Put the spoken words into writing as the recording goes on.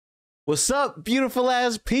What's up, beautiful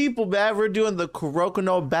ass people, man? We're doing the Kuroko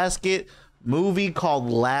no Basket movie called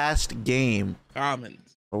Last Game. Common.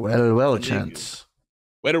 Well, chance.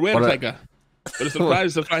 Well, Tiger. But it's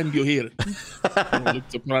surprise to find you here. Don't look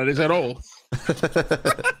surprised at all.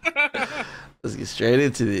 Let's get straight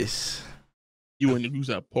into this. You want to use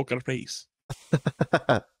a poker face.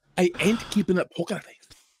 I ain't keeping up poker face.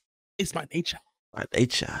 It's my nature. My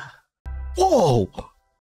nature. Whoa! What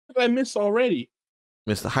did I miss already?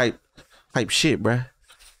 Missed the hype shit, bruh.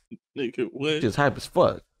 Nigga, what? Just hype as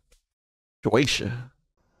fuck. Joatia.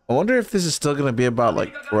 I wonder if this is still gonna be about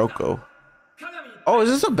like Kuroko. Oh, is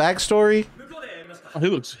this a backstory? Oh, he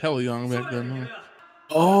looks hella young back then. Huh?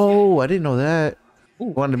 Oh, I didn't know that. Ooh,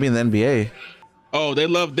 wanted to be in the NBA. Oh, they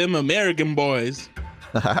love them American boys.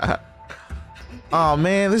 Oh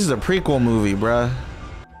man, this is a prequel movie, bruh.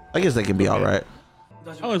 I guess they can be alright.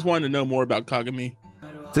 I always wanted to know more about Kagami.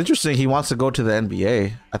 It's interesting he wants to go to the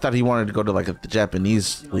NBA. I thought he wanted to go to like the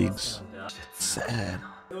Japanese leagues. Sad.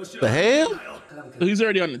 The hell? So he's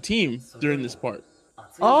already on the team during this part.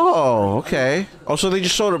 Oh, okay. Oh, so they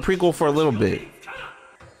just showed a prequel for a little bit.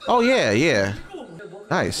 Oh yeah, yeah.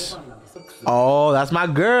 Nice. Oh, that's my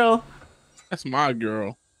girl. That's my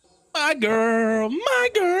girl. My girl. My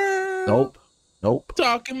girl. Nope. Nope.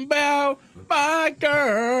 Talking about my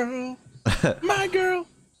girl. My girl.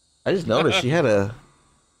 I just noticed she had a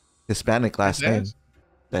Hispanic last name.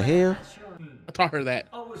 The hell? I taught her that.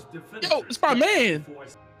 Yo, it's my man.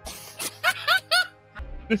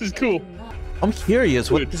 This is cool. I'm curious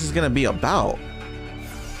what this is gonna be about.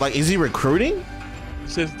 Like, is he recruiting? It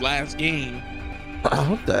says last game.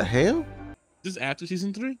 What the hell? Is this after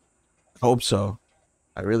season 3? Hope so.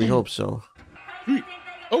 I really hope so.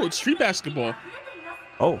 Oh, it's street basketball.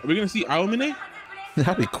 Oh, Are we gonna see Aomine?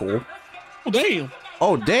 that'd be cool. Oh damn.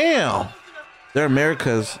 Oh damn! They're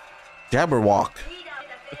America's Jabberwock.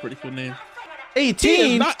 That's a pretty cool name. He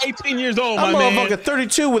 18? is not 18 years old, I'm my man. motherfucking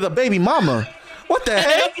 32 with a baby mama. What the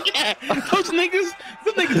hell? Yeah, those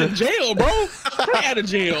niggas in jail, bro. Straight out of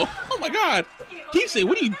jail. Oh my god. Kisei,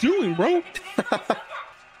 what are you doing, bro?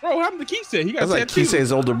 Bro, what happened to Kisei? He got That's like tattoos.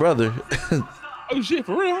 Kisei's older brother. Oh shit,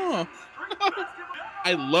 for real, huh?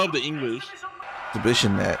 I love the English.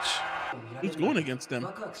 Exhibition match. Who's going against them?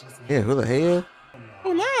 Yeah, who the hell?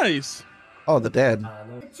 Oh, nice. Oh, the dad.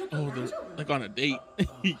 Oh, they're like on a date.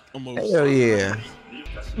 Almost. Hell yeah.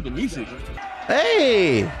 With the music.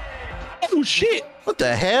 Hey! Oh shit. What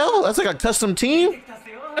the hell? That's like a custom team?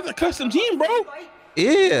 That's a custom team, bro.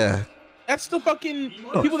 Yeah. That's the fucking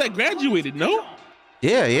people that graduated, no?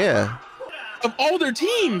 Yeah, yeah. Of all their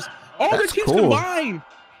teams. All their That's teams cool. combined.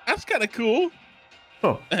 That's kind of cool.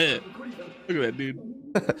 Oh. Look at that dude.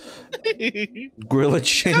 Gorilla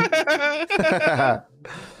chin.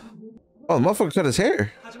 Oh, the motherfucker cut his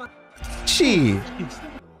hair. Gee.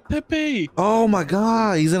 Pepe. Oh my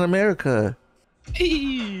god, he's in America.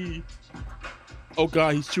 Hey. Oh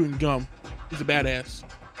god, he's chewing gum. He's a badass.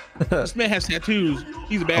 This man has tattoos.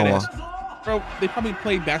 He's a badass. Bro, they probably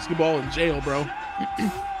played basketball in jail, bro.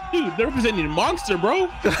 Dude, they're representing Monster, bro.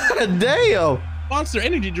 Damn. Monster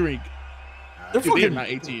energy drink. They're Dude, they're fucking... not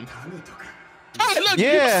 18. Ah, look,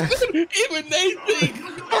 Yeah. even they think.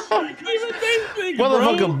 Even they think,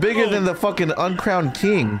 Motherfucker bro. bigger Oh. than the fucking uncrowned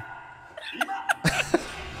king.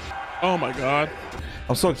 Oh my god.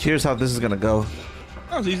 I'm so curious how this is gonna go.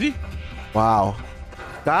 That was easy. Wow.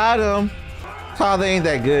 Got him. Oh, they ain't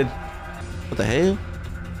that good. What the hell?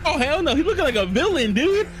 Oh hell no, he's looking like a villain,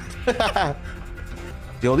 dude.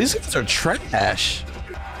 Yo, these guys are trash.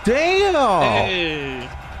 Damn. Hey.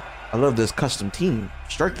 I love this custom team.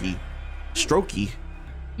 Strokey.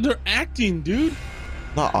 They're acting, dude.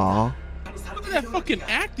 Uh-uh. Look at that fucking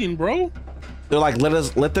acting, bro. They're like,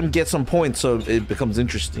 let them get some points so it becomes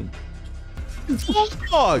interesting.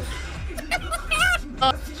 Fuck.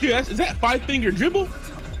 Dude, is that 5-finger dribble?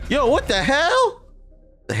 Yo, what the hell?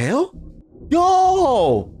 The hell?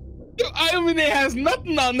 Yo! Yo, Iron has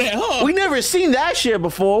nothing on that, huh? We never seen that shit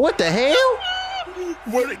before. What the hell?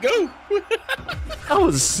 Where'd it go? That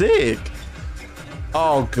was sick.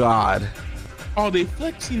 Oh god. Oh, they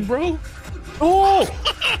flexing, bro. Oh!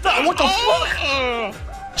 What the Oh!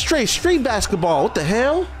 fuck? Street basketball. What the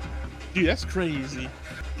hell? Dude, that's crazy.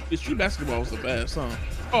 The street basketball was the best, huh?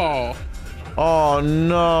 Oh. Oh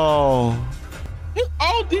no.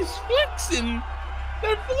 All these flexing.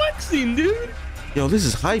 They're flexing, dude. Yo, this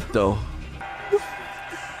is hype though.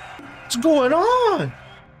 What's going on?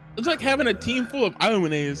 It's like having a team full of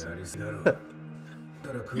Iowanes.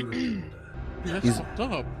 That's fucked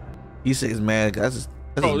up. He says, man, that's his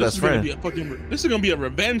Bro, best friend. This is gonna be a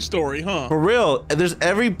revenge story, huh? For real. There's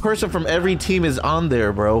every person from every team is on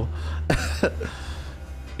there, bro.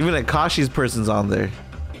 Even Akashi's person's on there.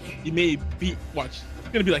 You may beat, watch. It's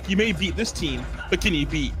gonna be like, you may beat this team, but can you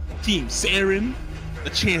beat Team Saren, the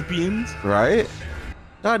champions? Right?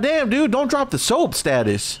 God damn, dude, don't drop the soap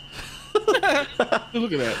status. Dude,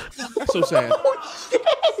 look at that. That's so sad.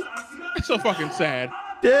 That's so fucking sad.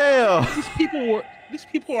 Damn. These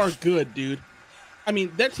people are good, dude. I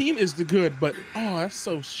mean, that team is the good, but oh, that's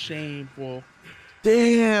so shameful.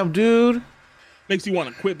 Damn, dude. Makes you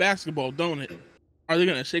want to quit basketball, don't it? Are they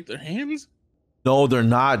gonna shake their hands? No, they're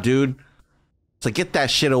not, dude. It's like, get that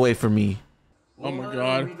shit away from me. Oh my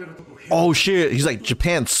god. Oh shit. He's like,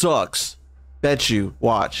 Japan sucks. Bet you.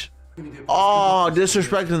 Watch. Oh,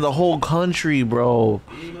 disrespecting the whole country, bro.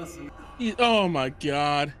 Oh my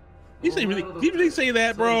god. Did you really say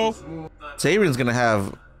that, bro? Saban's gonna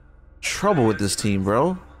have trouble with this team,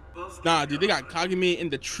 bro. Nah, dude, they got Kagami in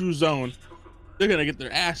the true zone. They're gonna get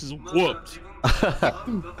their asses whooped.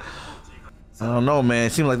 I don't know, man.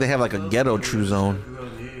 It seemed like they have like a ghetto true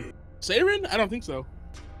zone. Saren? I don't think so.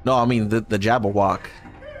 No, I mean the Jabberwock.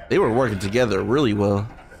 They were working together really well.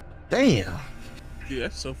 Damn. Dude,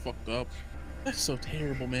 that's so fucked up. That's so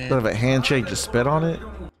terrible, man. Instead of a handshake, just spit on it.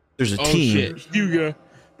 There's a Oh team. shit, Hyuga.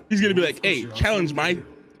 He's gonna be like, hey, challenge my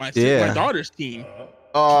daughter's team.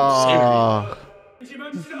 Oh.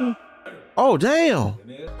 Oh damn.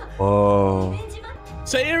 Whoa.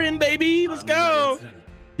 Saren, baby, let's go.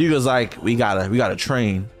 He was like, we gotta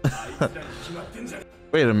train.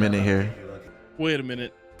 Wait a minute here. Wait a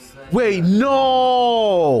minute. Wait,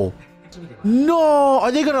 no! No!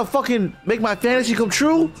 Are they gonna fucking make my fantasy come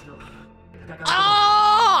true?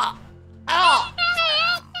 Ah! Ah!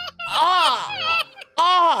 Ah!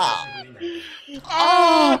 Ah!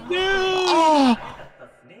 Oh, dude!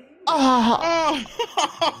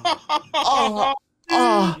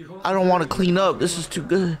 I don't want to clean up. This is too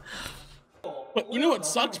good. But you know what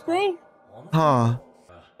sucks, bro? Huh?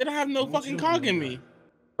 They don't have no fucking Kagami.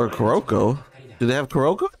 Or Kuroko? Do they have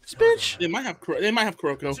Kuroko? This bitch? They might have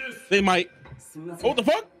Kuroko. They might. Oh, what the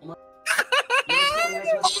fuck?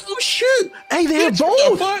 Oh shit! Hey, they have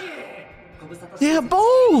both. They have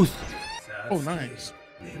both. Oh, nice.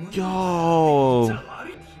 Yo,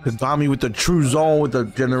 Kagami with the true zone with the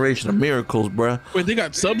generation of miracles, bruh. Wait, they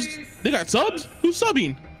got subs? They got subs? Who's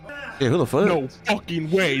subbing? Yeah, who the fuck? No fucking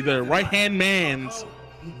way. They're right-hand mans.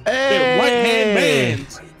 Hey. They're right-hand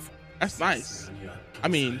mans. That's nice. I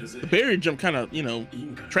mean, the barrier jump kind of, you know,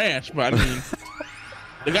 trash, but I mean,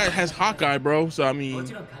 the guy has Hawkeye, bro. So I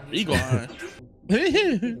mean, Eagle Eye.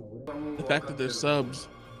 The fact that they're subs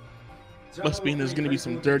must mean there's gonna be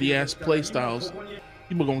some dirty ass play styles.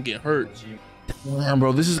 People gonna get hurt. Damn,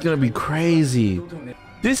 bro, this is gonna be crazy.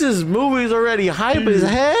 This movie's already hype as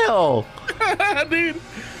hell. Dude.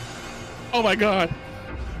 Oh my god.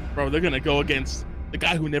 Bro, they're gonna go against the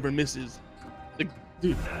guy who never misses.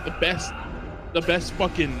 Dude, the best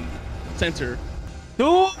fucking center.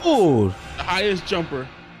 Dude. The highest jumper.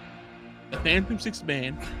 The Phantom 6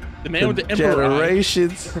 man. The man with the Emperor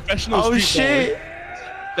Generations. Eye, professional Oh street shit.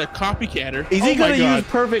 baller, the copycatter. Is he gonna use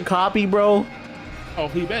perfect copy, bro? Oh,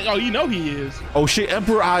 you know he is. Oh shit,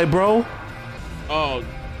 Emperor Eye, bro. Oh,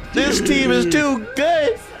 this team is too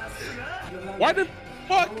good. Why the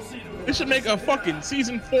fuck? They should make a fucking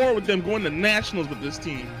season 4 with them going to nationals with this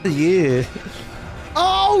team. Yeah.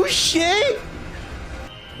 Oh shit.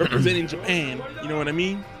 Representing Japan. You know what I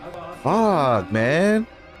mean? Fuck, man.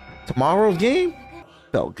 Tomorrow's game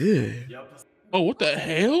felt good. Oh, what the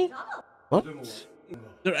hell? What?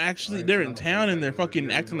 They're in town and they're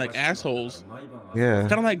fucking acting like assholes. Yeah.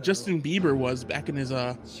 Kind of like Justin Bieber was back in his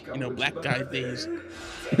you know, black guy days.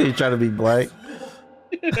 He trying to be black.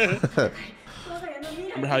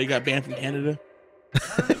 Remember how he got banned from Canada?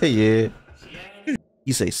 Yeah.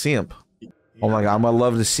 You say simp. Oh my god, I'm gonna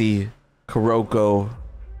love to see Kuroko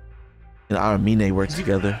and Aramine work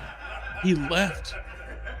together. He left.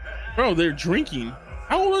 Bro, they're drinking.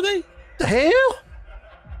 How old are they? The hell?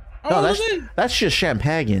 How No, old are they? that's just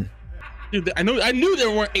champagne. Dude, I knew they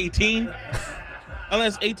weren't 18.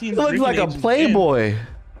 Unless 18. He looks like a playboy.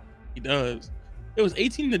 He does. It was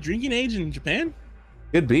 18 the drinking age in Japan?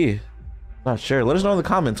 Could be. Not sure. Let us know in the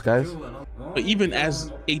comments, guys. But even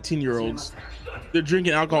as 18-year-olds, they're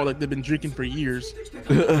drinking alcohol like they've been drinking for years.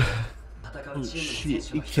 Oh shit.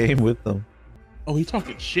 He came with them. Oh, he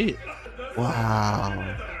talking shit.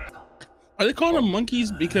 Wow. Are they calling them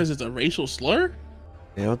monkeys because it's a racial slur?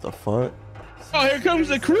 Yeah, what the fuck? Oh, here comes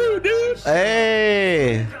the crew, dude.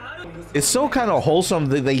 Hey. It's so kind of wholesome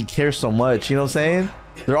that they care so much, you know what I'm saying?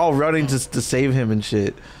 They're all running to save him and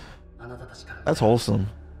shit. That's wholesome.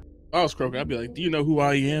 If I was Kuroko, I'd be like, do you know who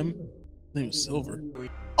I am? His name is Silver.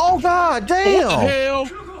 Oh god damn! What the hell?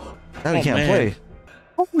 Now he can't man. play.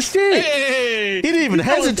 Oh shit! Hey, He didn't even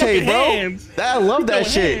hesitate, bro. Hands. I love that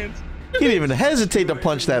shit. Hands. He didn't even hesitate to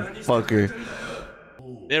punch that fucker.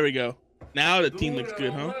 There we go. Now the team looks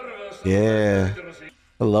good, huh? Yeah,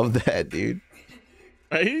 I love that, dude.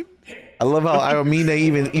 Right? I love how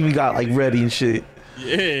Iomine even got like ready and shit.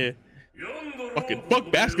 Yeah. Fucking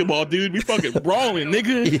fuck basketball, dude. We fucking brawling,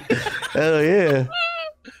 nigga. Hell yeah.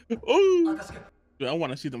 Ooh. Dude, I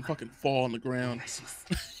want to see them fucking fall on the ground.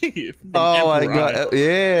 Oh my god,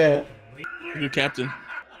 yeah. Good captain.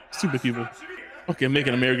 Stupid people. Fucking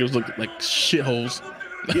making Americans look like shitholes.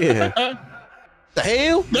 Yeah. The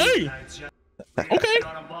hell? Dang. Okay.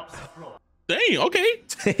 Dang. Okay.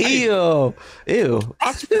 Ew. Ew.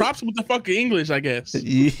 Props with the fucking English, I guess.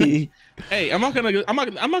 Yeah. Hey, I'm not gonna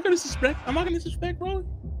disrespect. I'm not gonna disrespect, bro.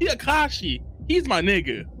 He Akashi. He's my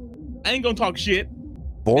nigga. I ain't gonna talk shit.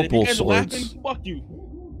 Vorpal swords. Laughing, fuck you.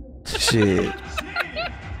 Shit.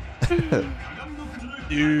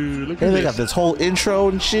 Dude, look at And they this. got this whole intro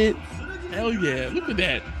and shit. Hell yeah, look at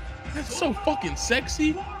that. That's so fucking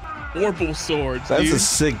sexy. Vorpal swords, That's dude. a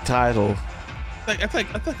sick title. That's like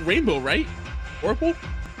Rainbow, right? Vorpal?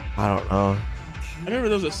 I don't know. I remember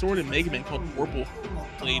there was a sword in Mega Man called Vorpal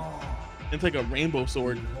blade. It's like a rainbow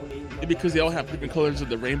sword. Maybe because they all have different colors of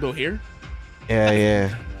the rainbow hair. Yeah,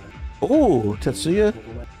 yeah. Oh, Tetsuya.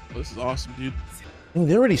 Oh, this is awesome, dude. Oh,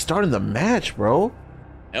 they're already starting the match, bro.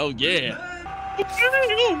 Hell yeah.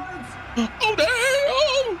 Oh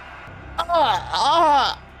damn!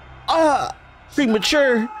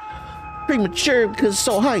 Premature because it's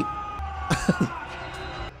so hype.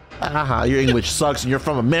 Your English sucks and you're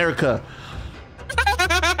from America.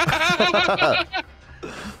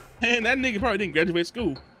 Man, that nigga probably didn't graduate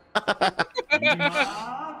school. It's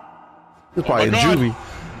probably in juvie.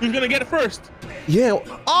 Who's gonna get it first? Yeah.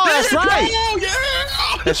 Oh, that's right. Oh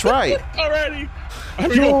yeah. That's right. Alrighty. Here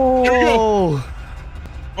we go. Here we go.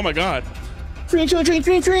 Oh my god. Tring.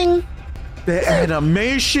 The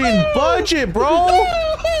animation budget, bro.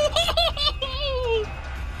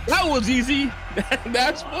 That was easy.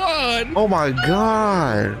 That's fun. Oh my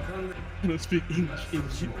god. I don't speak English.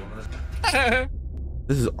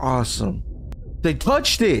 This is awesome. They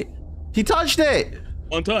touched it. He touched it.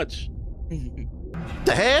 One touch.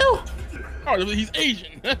 The hell? Oh, he's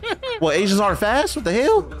Asian. What, Asians aren't fast? What the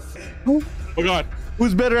hell? Oh god.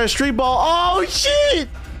 Who's better at street ball? Oh shit!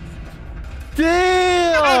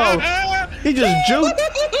 Damn! He just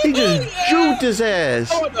juked his ass.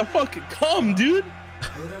 Oh, the fucking come, dude.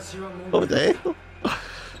 What the hell?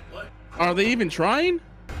 Are they even trying?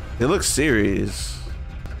 It looks serious.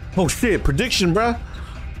 Oh shit, prediction, bruh.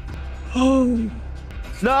 Oh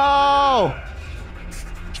no!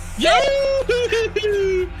 Yo!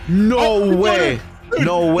 No way!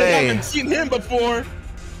 No way! I haven't seen him before.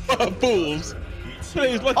 Fools.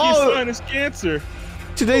 Today's lucky Oh. sign is cancer.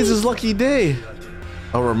 Today's his lucky day.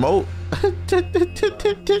 A remote? This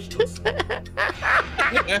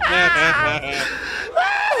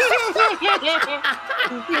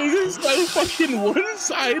is so fucking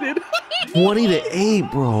one-sided.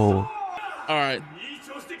 20-8, bro. All right.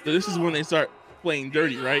 So this is when they start playing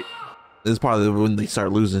dirty, right? This is probably when they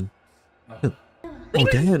start losing. Oh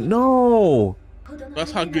damn, no!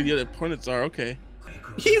 That's how good the other opponents are. Okay.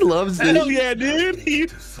 He loves it. Hell yeah,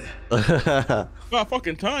 dude. About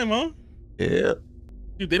fucking time, huh? Yeah.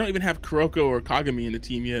 Dude, they don't even have Kuroko or Kagami in the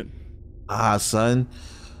team yet. Ah, son.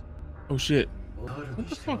 Oh shit. What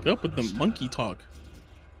the fuck up with the monkey talk?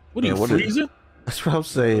 What are Yeah, you, what freezing? That's what I'm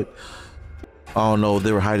saying. Oh no,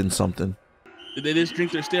 they were hiding something. Did they just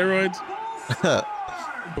drink their steroids?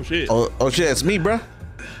 Oh shit. Oh shit, it's me, bruh.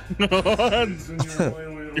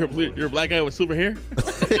 You're a black guy with silver hair?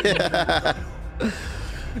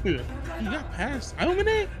 You got past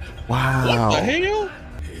Iomine? Wow. What the hell?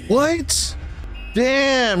 What?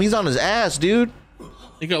 Damn, he's on his ass, dude.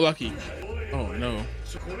 He got lucky. Oh no.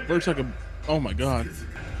 Works like a. Oh my god.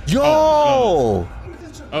 Yo!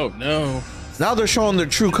 Oh no. Now they're showing their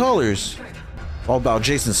true colors. All about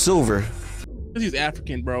Jason Silver. Because he's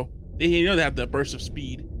African, bro. They know they have the burst of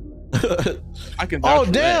speed. I can. Oh vouch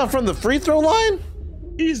for damn! that. From the free throw line?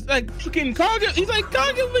 He's like fucking Kagami. He's like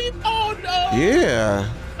Kagami. Oh no. Yeah.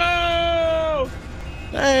 Oh.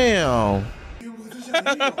 Damn.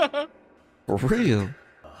 For real.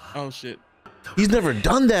 Oh shit. He's never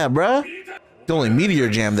done that, bruh. He only meteor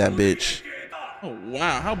jammed that bitch. Oh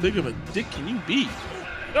wow. How big of a dick can you be?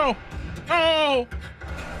 No. No.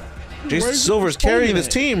 Jason Silver's carrying this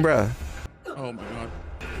team, bruh. Oh my god.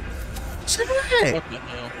 What's that? What the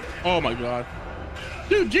hell? Oh my god.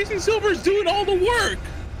 Dude, Jason Silver's doing all the work.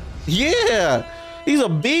 Yeah. He's a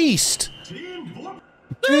beast.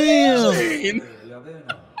 Damn. Insane.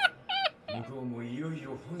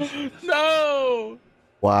 No.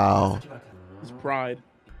 Wow. It's pride.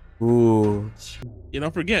 Ooh. You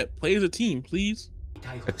don't forget, play as a team, please.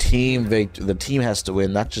 A team victory. The team has to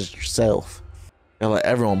win, not just yourself. You gotta let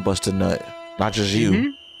everyone bust a nut, not just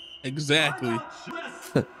you. Exactly.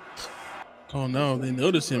 Oh no, they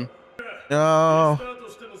notice him. No.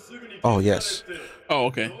 Oh yes. Oh,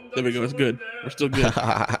 okay. There we go. It's good. We're still good.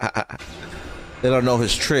 They don't know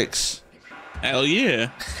his tricks. Hell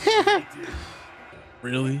yeah.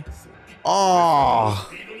 Really? Oh.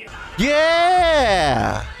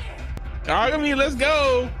 Yeah. Agami, let's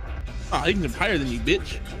go. Ah, he can jump higher than you,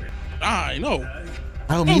 bitch. Ah, I know.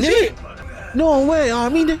 I don't mean it. No way. I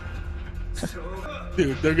mean it.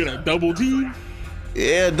 Dude, they're gonna double team.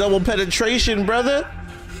 Yeah, double penetration, brother.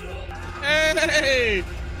 Hey.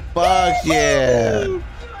 Fuck yeah.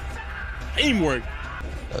 Teamwork.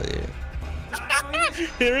 Oh yeah.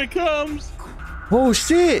 Here it comes. Oh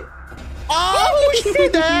shit. Oh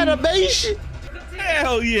shit, the animation.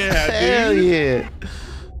 Hell yeah, dude. Hell yeah.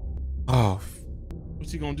 Oh.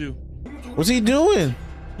 What's he gonna do? What's he doing?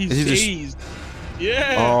 He's dazed.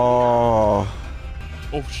 Yeah. Oh.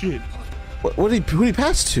 Oh shit. Who did he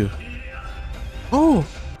pass to? Oh.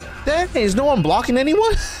 Dang, is no one blocking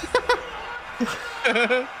anyone?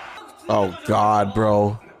 Oh god,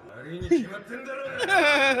 bro. He's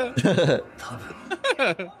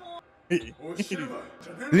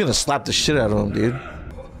gonna slap the shit out of him, dude.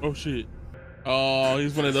 Oh shit. Oh,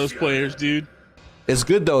 he's one of those players, dude. It's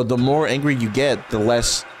good though. The more angry you get, the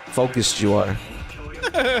less focused you are.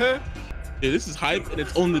 Dude, this is hype, and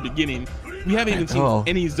it's only the beginning. We haven't even seen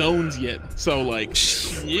any zones yet, so like,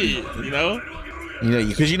 yeah, you know. You know,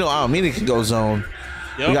 because I don't mean it can go zone.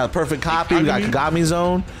 Yep. We got a perfect copy. We got Kagami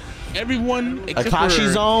zone. Everyone except Akashi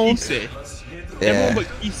for zone. Issei. Yeah. Everyone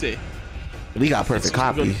but Issei. We got perfect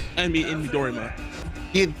copy. I mean, in Midorima.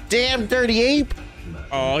 You damn dirty ape.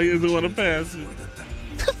 Oh, he doesn't want to pass it.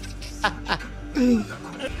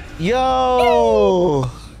 Yo.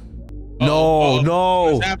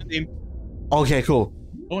 No. What's happening? Okay, cool.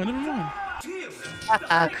 Oh, never mind.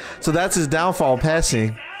 So that's his downfall,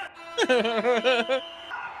 passing.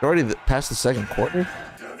 Already past the second quarter?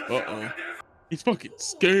 Uh-oh. He's fucking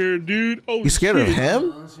scared, dude. Oh, he's scared of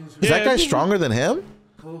him? Is that guy stronger than him?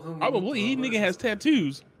 Probably. He nigga has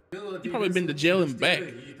tattoos. He probably been to jail and back.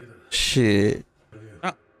 Shit.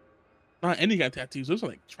 Not any guy tattoos. Those are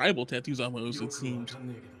like tribal tattoos almost, it seems.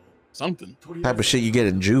 Something. Type of shit you get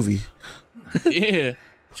in juvie. Yeah.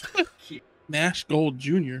 Nash Gold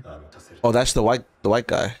Jr. Oh, that's the white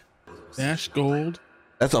guy. Nash Gold.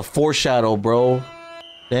 That's a foreshadow, bro.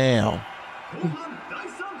 Damn.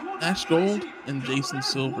 Nash Gold and Jason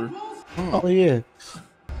Silver. Oh yeah.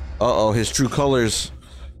 Uh-oh, his true colors.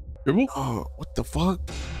 Dribble? Oh, what the fuck?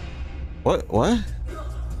 What?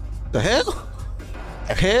 The hell?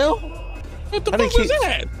 The hell? What the fuck was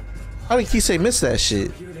that? How did Kisei miss that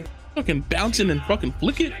shit? Fucking bouncing and fucking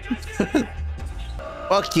flick it.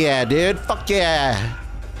 Fuck yeah, dude. Fuck yeah.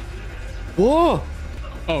 Whoa.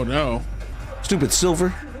 Oh no. Stupid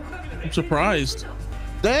Silver. I'm surprised.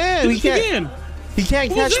 Damn, he can't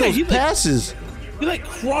catch those passes. He like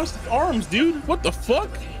crossed arms, dude. What the fuck?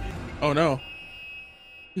 Oh no.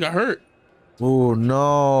 He got hurt. Oh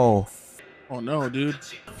no. Oh no, dude.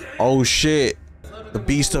 Oh shit. The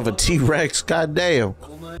beast of a T-Rex. God damn.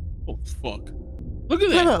 Oh fuck. Look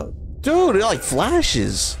at that. Dude, it like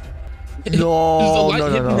flashes. Is the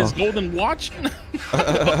light hitting his golden watch?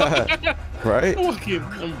 Right? He's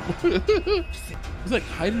like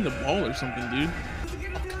hiding the ball or something, dude.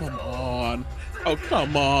 Oh, come on. Oh,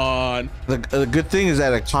 come on. The good thing is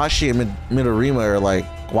that Akashi and Midorima are like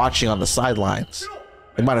watching on the sidelines.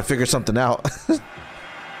 They might have figured something out. There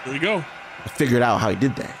we go. Figured out how he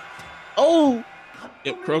did that. Oh.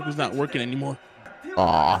 Yep, Kuroko's not working anymore.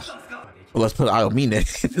 Aw. Well, let's put Ayomine.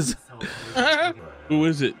 Who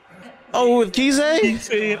is it? Oh, with Kisei?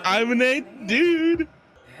 Kisei and Ayomine, dude.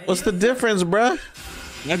 What's the difference, bruh?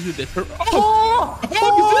 Oh!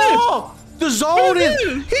 Oh! The zone is.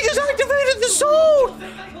 He just activated the zone.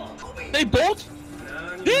 They both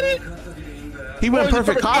did it. He went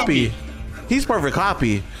perfect copy. He's perfect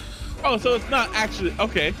copy. Oh, so it's not actually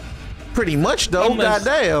okay. Pretty much though.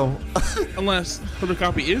 Goddamn. Unless perfect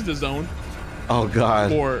copy is the zone. Oh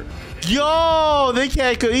god. Or yo, they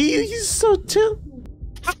can't go. He's so too.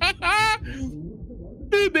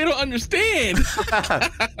 Dude, they don't understand.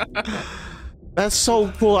 That's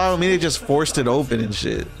so cool. I mean, they just forced it open and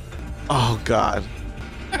shit. Oh god.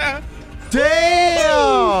 Damn.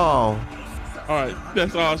 All right,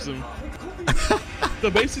 that's awesome. So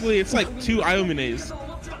basically, it's like two Ayomines.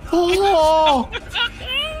 Oh.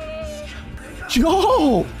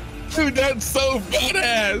 Yo. Dude, that's so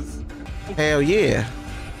badass. Hell yeah.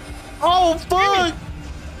 Oh, fuck.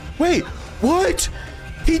 Wait, what?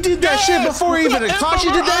 He did that shit before even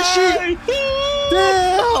Akashi did that shit?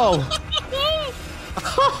 Damn.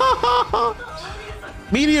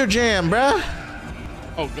 Meteor Jam, bruh.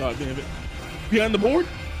 Oh, God damn it. Behind the board?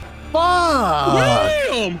 Fuck.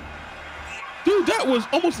 Damn. Dude, that was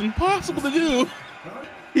almost impossible to do.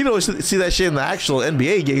 You know, see that shit in the actual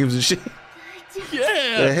NBA games and shit.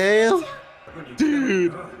 Yeah. The hell?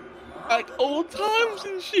 Dude. Like old times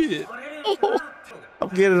and shit. Oh. I'm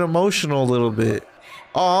getting emotional a little bit.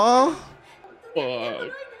 Aw.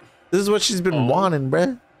 Fuck. This is what she's been wanting,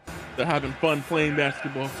 bruh. They're having fun playing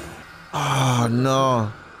basketball. Oh,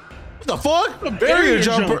 no. What the fuck? A barrier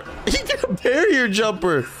jumper. He did a barrier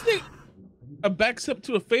jumper. A back step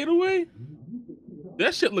to a fadeaway?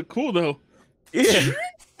 That shit look cool, though. Yeah.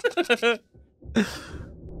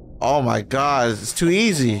 Oh, my God. It's too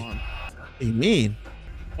easy. What do you mean?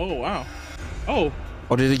 Oh, wow. Oh.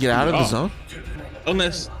 Oh, did he get out of the zone?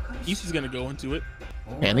 Unless Kisei's gonna go into it.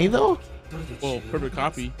 Can he though? Well, perfect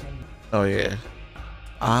copy. Oh yeah.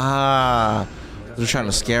 Ah, they're trying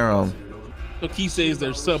to scare him. So Kisei is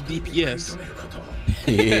their sub DPS.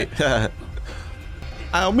 Yeah.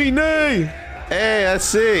 I'll mean nay. Hey, that's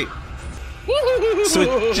sick.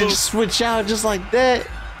 Just switch out just like that.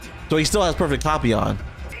 So he still has perfect copy on.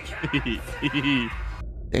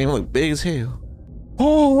 They look big as hell.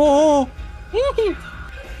 Oh.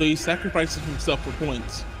 So he sacrifices himself for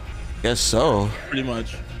points. Guess so. Pretty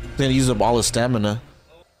much. He's gonna use up all his stamina.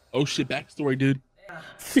 Oh shit, backstory, dude.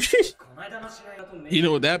 You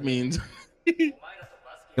know what that means.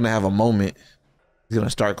 Gonna have a moment. He's gonna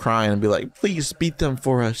start crying and be like, please beat them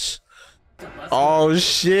for us. Oh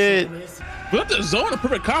shit. Put the zone a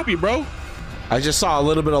perfect copy, bro. I just saw a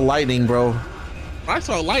little bit of lightning, bro. I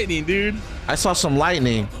saw lightning, dude. I saw some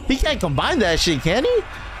lightning. He can't combine that shit, can he?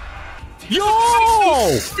 Yo!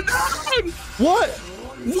 What?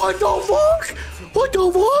 What the fuck? What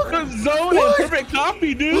the fuck? The zone and perfect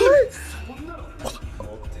copy, dude.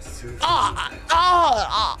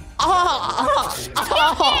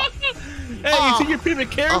 Hey, you see your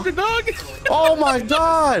favorite character, dog? Oh my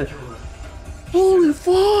God. Holy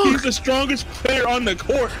fuck. He's the strongest player on the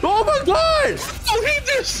court. Oh my God. Oh, he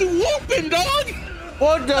just swooping, dog.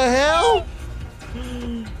 What the hell?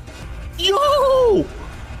 Yo.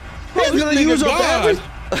 He's gonna use up everything.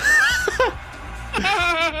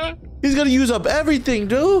 He's gonna use up everything,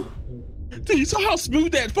 dude. Dude, you saw how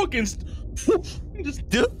smooth that fucking just,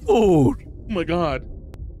 dude. Oh my God.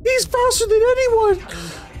 He's faster than anyone.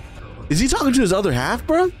 Is he talking to his other half,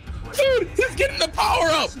 bro? Dude, he's getting the power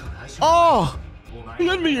up. Oh.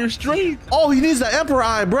 Lend me your strength. Oh, he needs the Emperor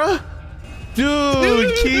Eye, bro.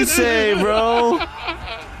 Dude, Kisei, bro.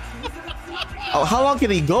 Oh, how long can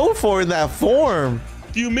he go for in that form?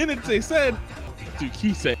 Few minutes, they said. Dude,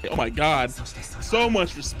 Kisei, oh my God. So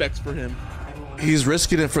much respect for him. He's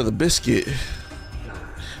risking it for the biscuit.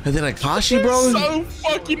 And then Akashi, bro. So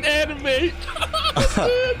fucking anime.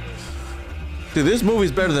 Dude, this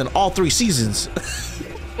movie's better than all 3 seasons.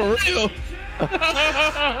 For real.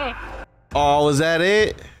 Oh, is that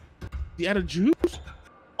it? He had a juice?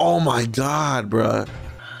 Oh my God, bro.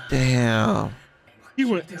 Damn. He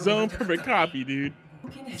went zone perfect copy, dude.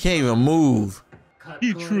 He can't even move.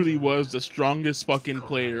 He truly was the strongest fucking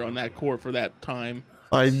player on that court for that time.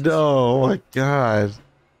 I know. Oh my God.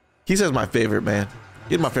 He says my favorite, man.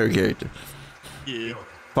 He's my favorite character. Yeah.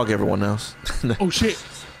 Fuck everyone else. Oh shit.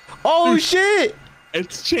 Oh shit.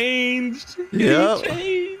 It's changed. Yeah.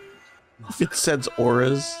 Changed. It sends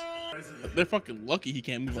auras. They're fucking lucky he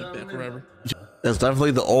can't move like that forever. That's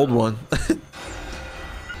definitely the old one.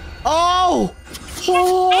 Oh!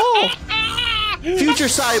 Oh! Future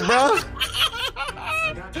sight, bro.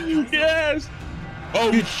 Yes.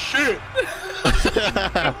 Oh shit.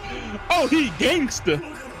 Oh, he gangster.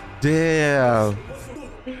 Damn.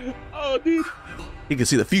 Oh, dude. He can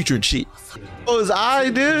see the future and shit. Oh, his eye,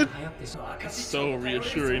 dude. So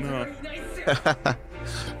reassuring, huh?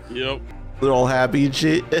 Yep. They're all happy and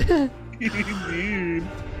shit. Dude.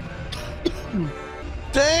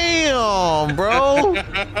 Damn, bro.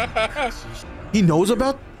 He knows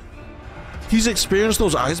about. He's experienced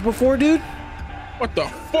those eyes before, dude. What the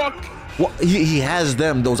fuck? Well, he has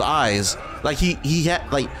them, those eyes. Like he had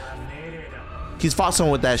like he's fought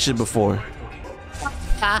someone with that shit before.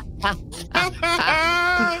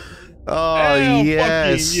 Oh hell,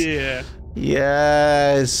 yes, yeah,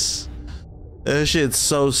 yes. That shit's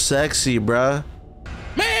so sexy, bruh.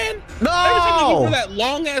 man. No, every time you go for that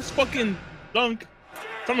long ass fucking dunk,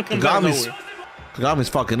 someone comes out of nowhere. Kagami's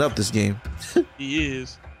fucking up this game. He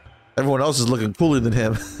is. Everyone else is looking cooler than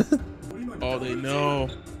him. Oh, they know.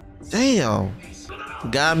 Damn.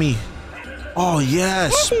 Got me. Oh,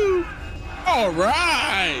 yes. All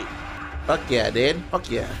right. Fuck yeah, dude. Fuck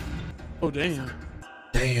yeah. Oh, damn.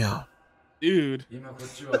 Damn. Dude.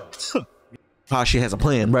 She has a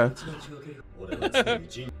plan, bro.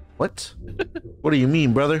 What? What do you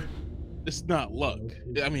mean, brother? It's not luck.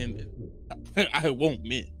 I mean, I won't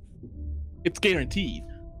win. It's guaranteed.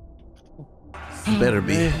 Better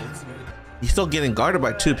be. Man. He's still getting guarded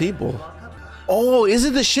by 2 people. Oh, is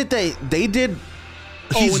it the shit that they did?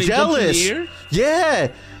 He's when he jealous. jumped in the air?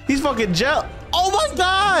 Yeah, he's fucking jealous. Oh my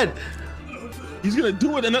god. He's gonna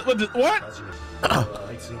do it. And what?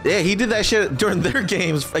 Yeah, he did that shit during their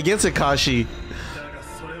games against Akashi.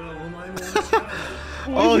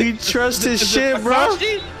 Oh, he trusts his shit, bro.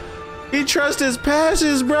 He trusts his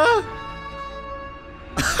passes, bro.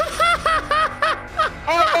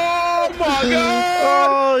 Oh my god!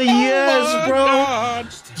 Oh yes, bro. God.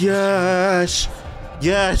 Yes,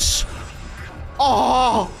 yes.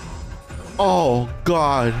 Oh, oh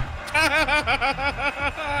god.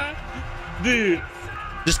 Dude,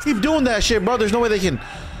 just keep doing that shit, bro. There's no way they can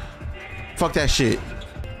fuck that shit.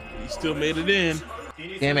 He still made it in.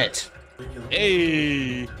 Damn it.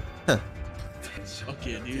 Hey.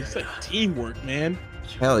 Okay, dude. It's like teamwork, man.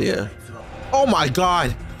 Hell yeah. Oh my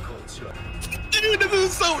god. Dude, this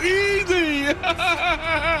is so easy.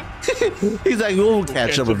 He's like, we'll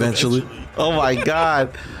catch up eventually. Oh my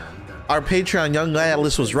god. Our Patreon young guy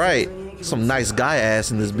Atlas was right. Some nice guy ass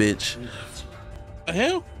in this bitch. The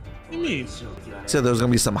hell? What do you mean? Said there was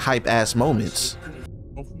gonna be some hype ass moments.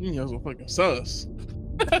 Oh, you know, so fucking sus.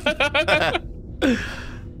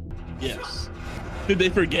 Yes. Did they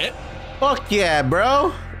forget? Fuck yeah,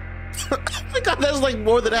 bro. Oh my god, that's like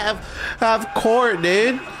more than half court,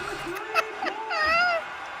 dude.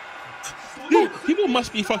 Dude, people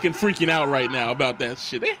must be fucking freaking out right now about that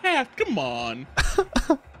shit. They have, come on.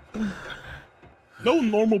 No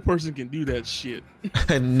normal person can do that shit.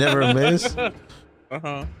 I never miss.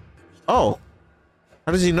 Uh-huh. Oh.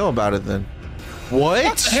 How does he know about it then? What?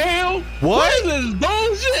 What the hell? What? What is this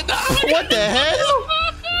bullshit? What the hell?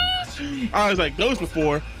 I was like those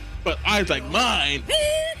before, but I was like mine.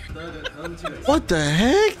 What the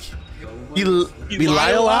heck?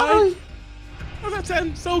 Belial? Oh, that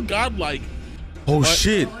sounds so godlike. Oh What?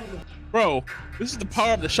 shit. Bro, this is the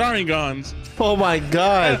power of the Sharingans. Oh my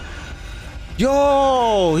god.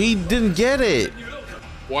 Yo, he didn't get it.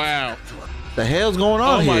 Wow. The hell's going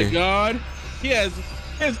on here? Oh my god. He has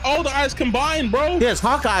all the eyes combined, bro. He has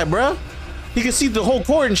Hawkeye, bro. He can see the whole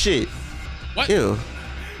court and shit. What? Ew.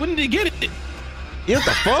 When did he get it? Yeah, what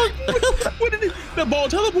the fuck? When did the ball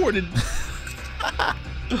teleported?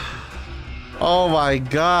 Oh my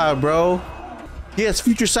god, bro. He has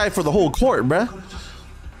future sight for the whole court, bro.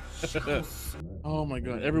 Oh my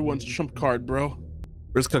god, everyone's trump card, bro.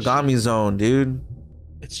 Where's Kagami's zone, dude?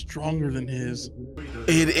 It's stronger than his.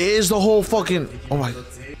 It is the whole fucking. Oh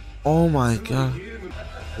my god.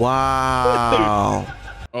 Wow.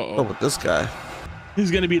 Uh-oh. What's up with this guy?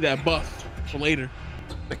 He's gonna be that buff for later.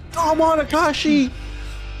 Come on, Akashi.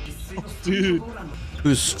 Dude.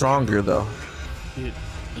 Who's stronger though? Dude.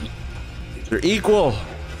 They're equal.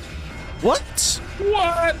 What?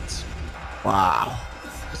 What? Wow.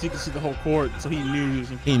 So you can see the whole court, so he knew.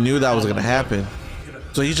 He knew that was gonna happen.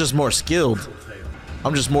 So he's just more skilled.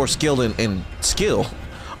 I'm just more skilled in skill.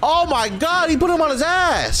 Oh my god, he put him on his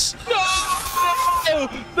ass. No!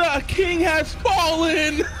 The king has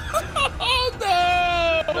fallen! Oh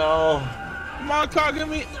no! No. Come on,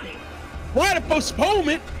 Kagami. Why the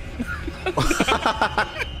postponement?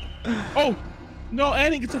 Oh, no,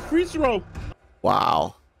 and he gets a free throw.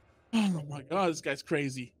 Wow. Oh my god, this guy's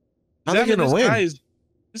crazy. How are they gonna win?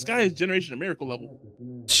 This guy is Generation of Miracle level.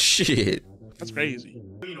 Shit. That's crazy.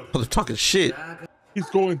 Oh, they're talking shit. He's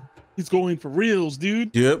going for reals,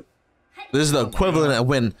 dude. Yep. This is the equivalent of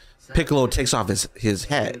when Piccolo takes off his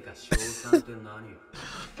hat.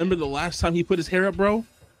 Remember the last time he put his hair up, bro?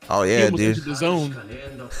 Oh He yeah, almost dude. entered the zone.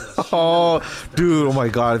 Oh, dude. Oh my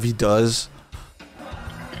god, if he does.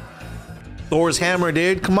 Thor's hammer,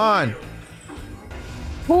 dude. Come on.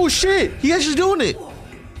 Oh shit, he actually doing it.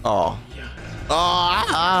 Oh.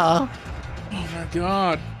 Oh my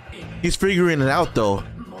god. He's figuring it out though.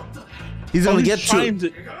 He's gonna get to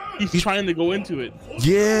it. He's trying to go into it.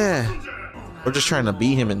 Yeah. We're just trying to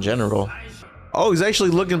beat him in general. Oh, he's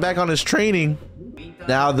actually looking back on his training.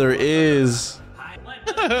 Now there is.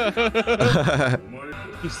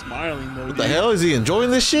 He's smiling though. What the hell? Is he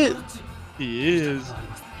enjoying this shit? He is.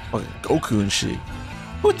 Fucking Goku and shit.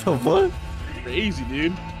 What the fuck? Crazy,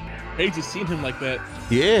 dude. Crazy seeing him like that.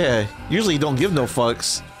 Yeah. Usually he don't give no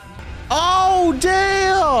fucks. Oh,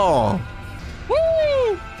 damn.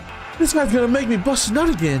 Woo! This guy's gonna make me bust a nut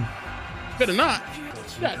again. Better not.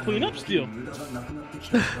 You gotta clean up still.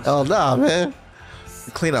 Oh, nah, man.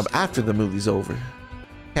 Clean up after the movie's over.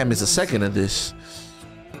 Can't miss a second of this.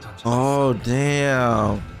 Oh,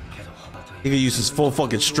 damn. He can use his full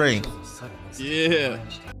fucking strength. Yeah.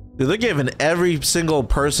 Dude, they're giving every single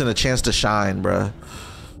person a chance to shine, bruh.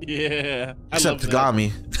 Yeah. Except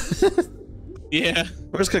Kagami. Yeah.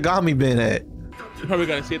 Where's Kagami been at? You probably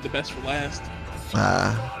gotta save the best for last.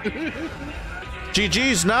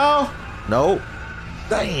 GG's now? Nope.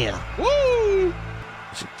 Damn. Woo!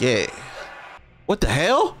 Yeah. What the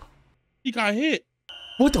hell? He got hit.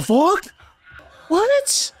 What the fuck? What?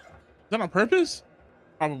 Is that on purpose?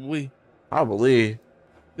 Probably. Probably.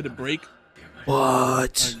 Did it break?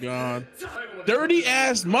 What? Oh my god. Dirty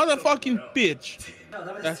ass motherfucking bitch.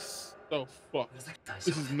 That's so fucked.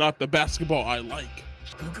 This is not the basketball I like.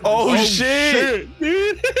 Oh, shit.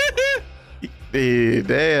 Dude. Yeah,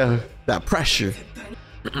 damn. That pressure.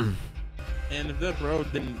 And if that bro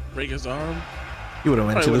didn't break his arm, You would have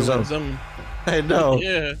went to the zone. I know.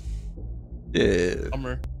 Yeah. Yeah.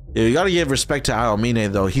 Bummer. Yeah, you gotta give respect to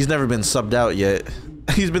Aomine though. He's never been subbed out yet.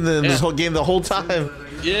 He's been in this whole game the whole time.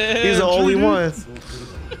 Yeah. He's the only one.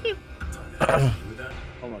 Oh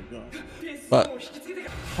my god. But,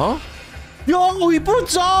 huh? Yo, he put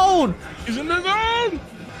zone. He's in the zone.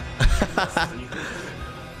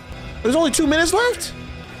 There's only 2 minutes left.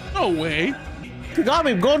 No way. You got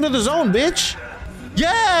me going to the zone, bitch.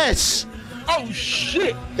 Yes. Oh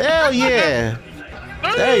shit. Hell yeah.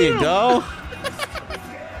 There you go.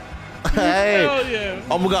 Hey. Hell yeah.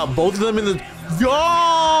 Oh my god, both of them in the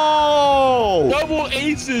yo. Double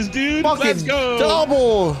aces, dude. Fucking Let's go.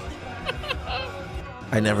 double.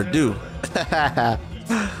 I never do.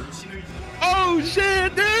 Oh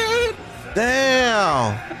shit, dude.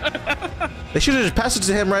 Damn. They should have just passed it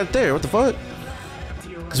to him right there. What the fuck?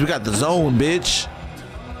 Because we got the zone, bitch.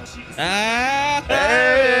 Ah.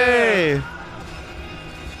 Hey.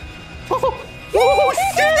 Oh,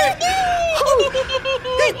 shit.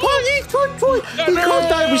 He caught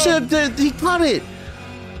that. We should have. He caught it.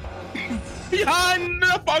 Behind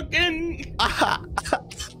the fucking.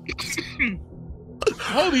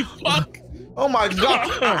 Holy fuck. Oh my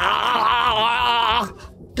god.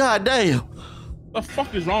 God damn. The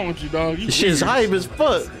fuck is wrong with you, dog? You This shit's hype as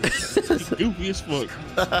fuck. goofy as fuck.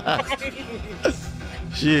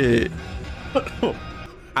 Shit.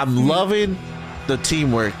 I'm loving the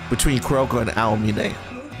teamwork between Kuroko and Aomine.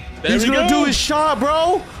 He's gonna do his shot,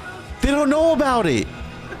 bro. They don't know about it.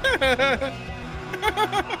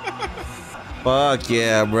 Fuck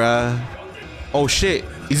yeah, bruh. Oh shit.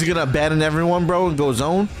 Is he gonna abandon everyone, bro, and go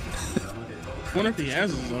zone? I wonder if he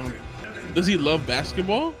has his own. Does he love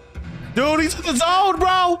basketball? Dude, he's in the zone,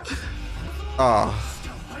 bro. Oh.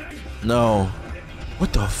 No.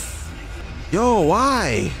 What the f? Yo,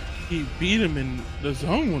 why? He beat him in the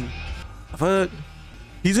zone. Fuck.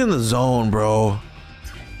 He's in the zone, bro.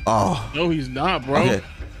 Oh. No, he's not, bro. Okay.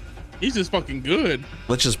 He's just fucking good.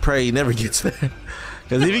 Let's just pray he never gets there.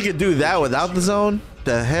 Because if he could do that without the zone,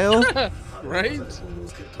 the hell? Right?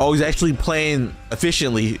 Oh, he's actually playing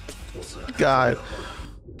efficiently. God.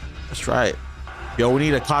 That's right. Yo, we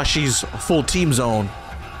need Akashi's full team zone.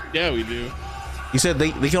 Yeah, we do. He said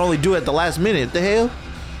they can only do it at the last minute. The hell?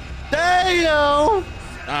 Damn!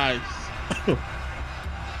 Nice.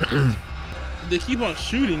 They keep on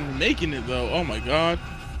shooting and making it though. Oh my god.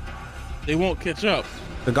 They won't catch up.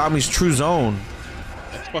 Kagami's true zone.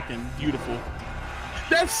 That's fucking beautiful.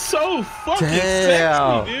 That's so fucking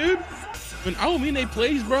Damn. sexy, dude. When Aomine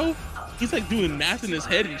plays, bro, he's like doing math in his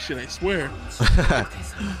head and shit, I swear.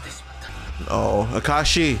 Oh,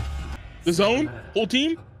 Akashi. The zone, whole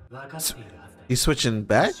team, He's switching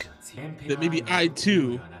back? that maybe I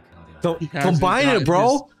too. Combine it,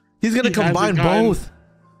 bro. He's gonna combine both.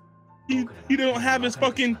 He don't have his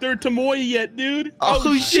fucking third Tomoe yet, dude.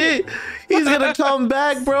 Oh shit. He's gonna come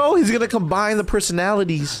back, bro. He's gonna combine the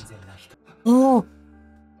personalities. Oh,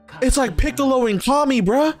 it's like Piccolo and Tommy,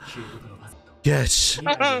 bro. Yes.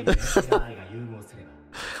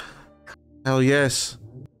 Hell yes.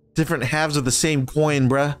 Different halves of the same coin,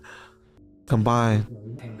 bruh. Combined.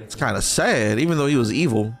 It's kind of sad, even though he was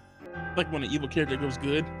evil. Like when an evil character goes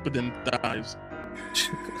good, but then dies.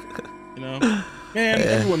 You know? Man,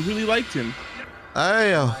 everyone really liked him.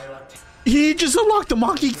 He just unlocked the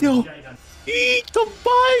monkey kill. He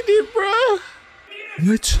combined it, bruh.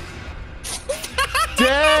 What?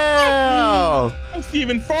 Damn. That's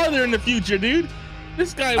even farther in the future, dude.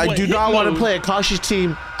 This guy. I do not want to play Akashi's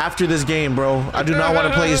team after this game, bro. I do not want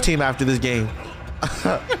to play his team after this game.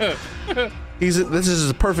 This is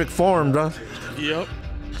his perfect form, bro. Yep.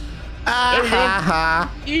 Ah,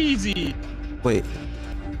 there we go. Easy. Wait.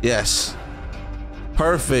 Yes.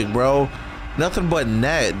 Perfect, bro. Nothing but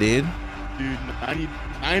net, dude. Dude,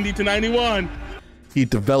 90 to 91. He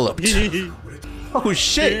developed. Oh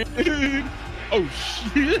shit. Dude. Oh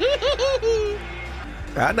shit.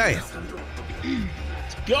 God damn.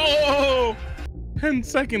 Let's go. 10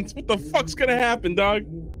 seconds. What the fuck's gonna happen, dog?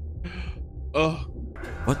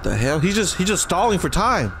 What the hell? He's just stalling for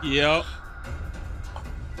time. Yep.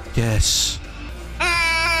 Yes.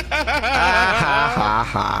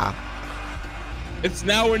 It's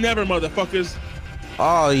now or never, motherfuckers.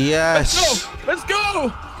 Oh yes. Let's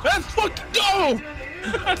go. Let's fucking go.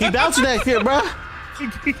 He bouncing that shit, bro.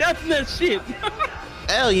 He bouncing that shit.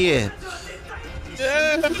 Hell yeah.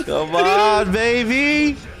 Yeah. Come on,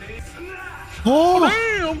 baby. Oh,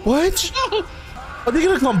 damn. what? Oh. Are they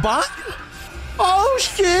gonna combine? Oh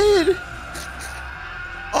shit.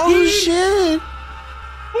 Oh shit.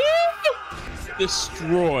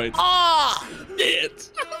 Destroyed. Ah, It.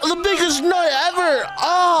 the biggest nut ever.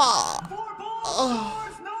 Ah.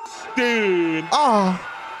 Dude. Ah.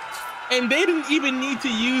 And they didn't even need to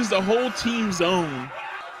use the whole team zone.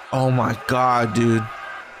 Oh my god, dude.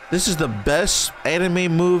 This is the best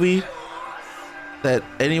anime movie that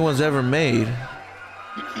anyone's ever made.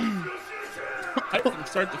 I from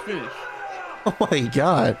start to finish. Oh my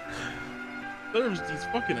god. There's these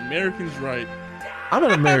fucking Americans right. I'm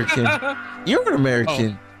an American. You're an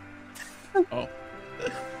American. Oh.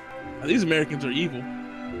 These Americans are evil.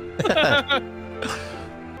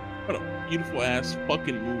 What a beautiful ass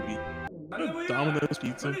fucking movie. Domino's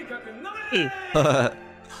Pizza. I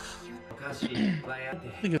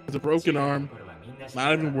think it's a broken arm.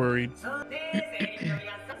 Not even worried.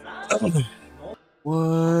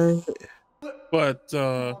 What? But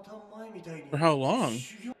for how long?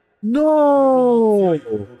 No.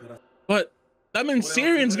 But that means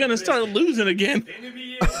Syrian's gonna start losing again.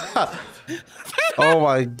 Oh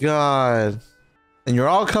my god. And you're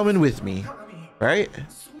all coming with me, right?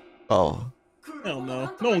 Oh. Hell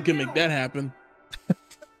no. No one can make that happen.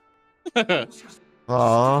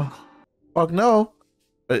 Aw. Fuck no.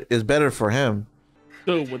 But it's better for him.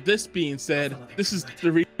 So with this being said, this is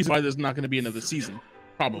the reason why there's not going to be another season.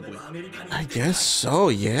 Probably. I guess so,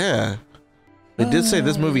 yeah. They did say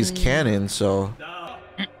this movie's canon, so.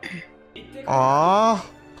 Aw.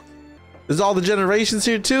 Is all the generations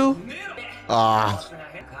here too? Ah.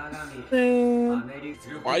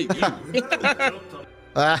 Why you?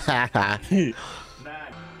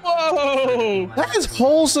 Whoa! That is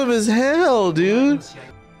wholesome as hell, dude.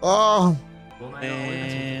 Oh.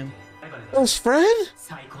 Man. Best friend?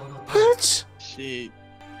 What? Shit.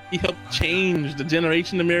 He helped change the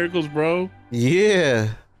generation of miracles, bro. Yeah.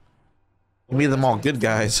 You made them all good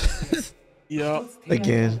guys. Yup.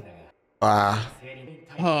 Again. Ah.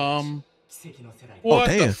 What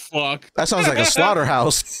damn. the fuck? That sounds like a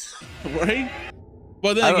slaughterhouse. Right?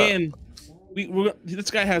 But then again, this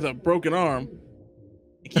guy has a broken arm.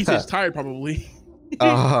 He says tired, probably.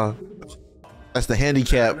 That's the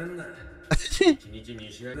handicap.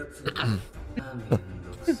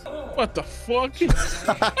 What the fuck?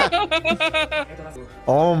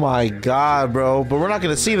 Oh my god, bro. But we're not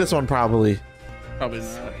gonna see this one probably. Probably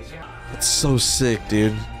not. It's so sick,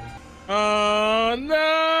 dude. Oh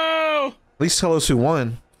no! At least tell us who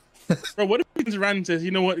won. Bro, what if he turns around and says,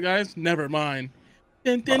 you know what, guys? Never mind.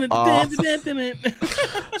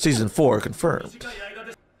 Season 4 confirmed.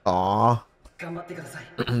 Aw.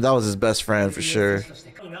 That was his best friend for sure.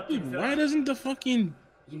 Dude, why doesn't the fucking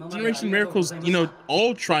Generation Miracles,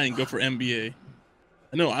 all try and go for NBA?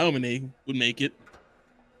 I know Iomine would make it.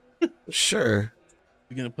 Sure.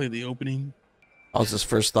 We're gonna play the opening. That was his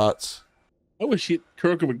first thoughts. I wish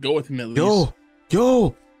Kuroko would go with him at least.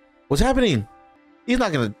 Yo, what's happening? He's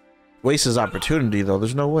not gonna waste his opportunity though.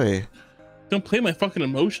 There's no way. Don't play my fucking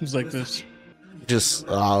emotions like this. Just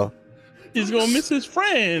He's gonna miss his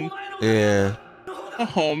friend. yeah.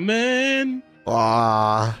 Oh man.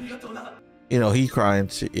 He crying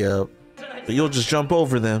too. Yep. But you'll just jump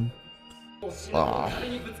over them.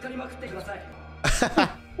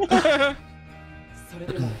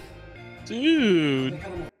 Dude.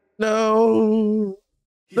 No.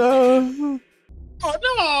 Oh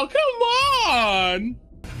no, come on.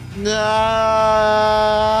 No.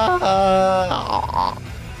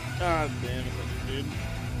 God damn it, dude.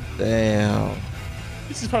 Damn.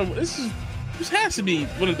 This has to be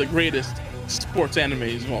one of the greatest sports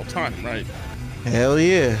animes of all time, right? Hell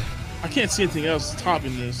yeah. I can't see anything else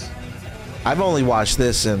topping this. I've only watched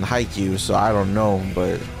this in Haikyuu, so I don't know,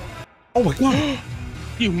 but oh my god.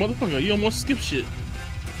 You motherfucker, you almost skipped shit.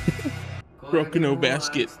 Broken no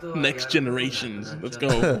basket. Next generations. Let's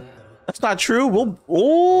go. That's not true. We'll.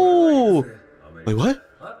 Oh. Wait, what?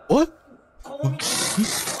 What?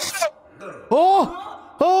 Oh.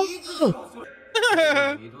 Oh.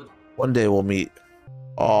 One day we'll meet.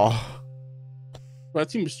 Oh. My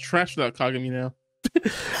team is trash without Kagami now.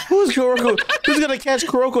 Who's Kuroko? Who's gonna catch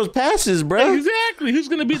Kuroko's passes, bro? Exactly. Who's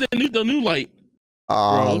gonna be the new light?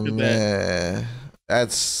 Oh bro, look at man,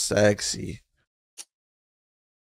 that's sexy.